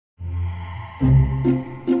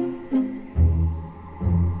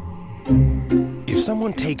If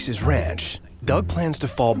someone takes his ranch, Doug plans to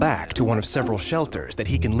fall back to one of several shelters that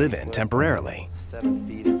he can live in temporarily. 7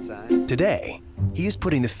 feet inside. Today, he is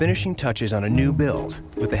putting the finishing touches on a new build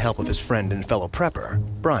with the help of his friend and fellow prepper,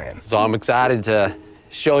 Brian. So I'm excited to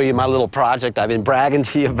show you my little project I've been bragging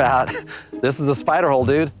to you about. This is a spider hole,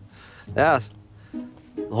 dude. Yeah,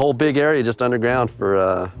 the whole big area just underground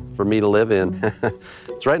for me to live in.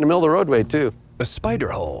 It's right in the middle of the roadway, too. A spider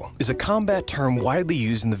hole is a combat term widely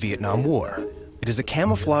used in the Vietnam War. It is a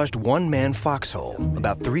camouflaged one-man foxhole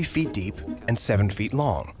about 3 feet deep and 7 feet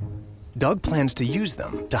long. Doug plans to use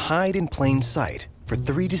them to hide in plain sight for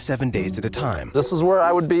 3 to 7 days at a time. This is where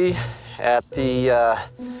I would be at the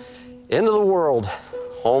end of the world.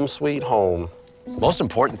 Home sweet home. Most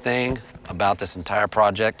important thing about this entire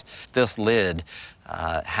project, this lid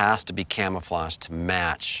has to be camouflaged to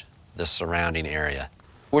match the surrounding area.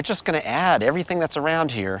 We're just gonna add everything that's around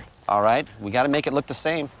here, all right? We gotta make it look the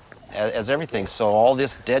same as everything. So all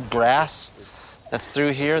this dead grass that's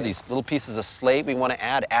through here, these little pieces of slate we want to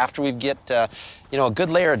add after we get, you know, a good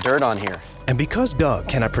layer of dirt on here. And because Doug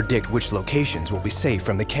cannot predict which locations will be safe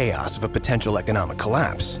from the chaos of a potential economic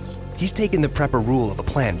collapse, he's taken the prepper rule of a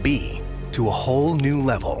Plan B to a whole new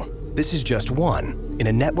level. This is just one in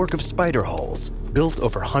a network of spider holes built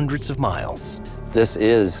over hundreds of miles. This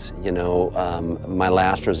is, you know, my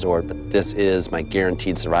last resort, but this is my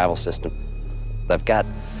guaranteed survival system. I've got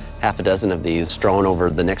half a dozen of these strewn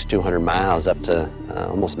over the next 200 miles up to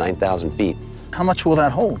almost 9,000 feet. How much will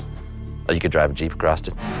that hold? Oh, you could drive a Jeep across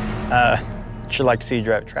it. Sure like to see you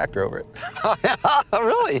drive a tractor over it.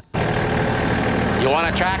 Really? You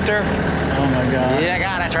want a tractor? Oh my God. Yeah, I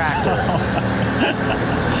got a tractor.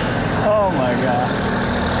 Oh my God.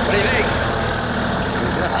 What do you think?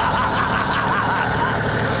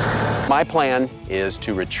 My plan is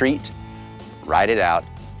to retreat, ride it out,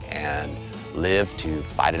 and live to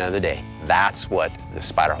fight another day. That's what the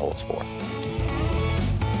spider hole is for.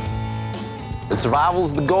 When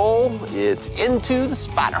survival's the goal, it's into the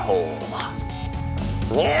spider hole.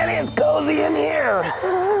 And it's cozy in here.